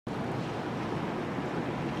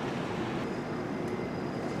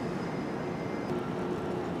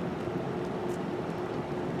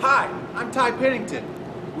Hi, I'm Ty Pennington.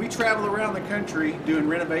 We travel around the country doing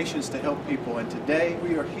renovations to help people, and today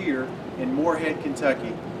we are here in Moorhead,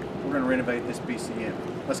 Kentucky. We're going to renovate this BCM.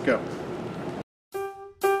 Let's go.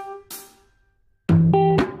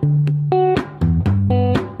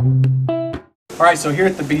 All right, so here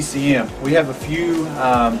at the BCM, we have a few,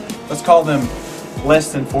 let's call them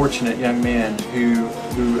less than fortunate young men who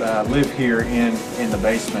live here in the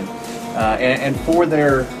basement. And for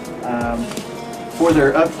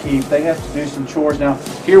their upkeep, they have to do some chores. Now,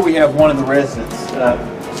 here we have one of the residents.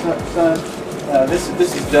 Son, this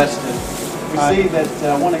is Dustin. We see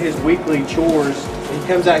that one of his weekly chores he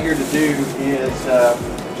comes out here to do is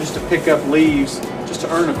just to pick up leaves, just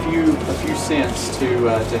to earn a few cents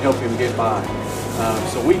to help him get by.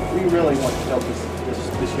 So we really want to help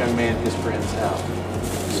this young man and his friends out.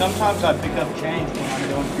 Sometimes I pick up change when I'm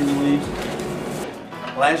going through the leaves.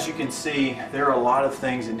 Well, as you can see, there are a lot of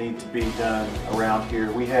things that need to be done around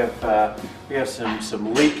here. We have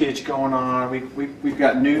some leakage going on. We've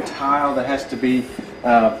got new tile that has to be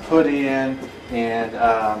put in, and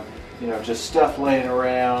you know, just stuff laying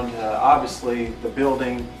around. Obviously, the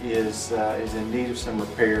building is in need of some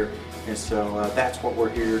repair, and so that's what we're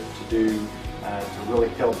here to do to really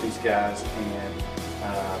help these guys and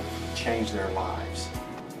change their lives.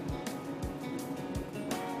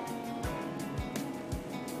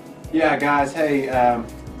 Yeah, guys. Hey,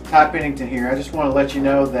 Ty Pennington here. I just want to let you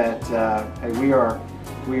know that hey, we are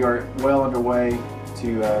well underway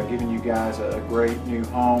to giving you guys a great new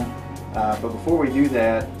home. But before we do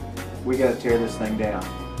that, we got to tear this thing down.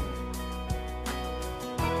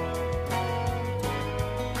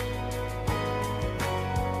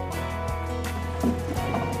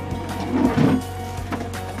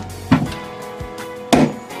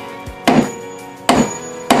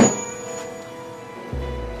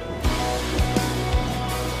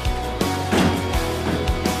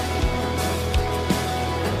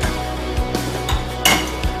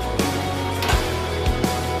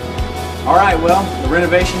 All right, well, the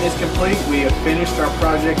renovation is complete. We have finished our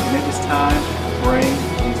project, and it is time to bring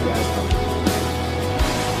these guys home.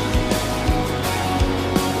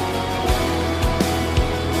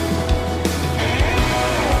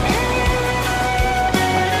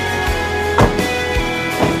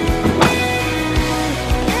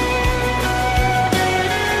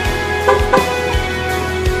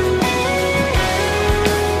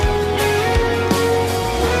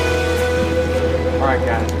 All right,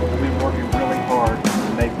 guys. Working really hard to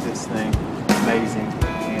make this thing amazing,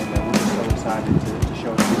 and we're just so excited to show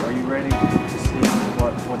it to you. Are you ready to see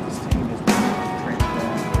what this team has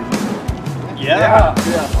transformed for you? Yeah.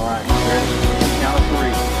 All right, you ready? Count of three.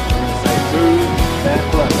 We're going to say move that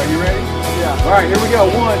bus. Are you ready? Yeah. All right, here we go.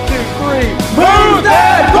 1, 2, 3. Move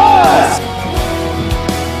that bus!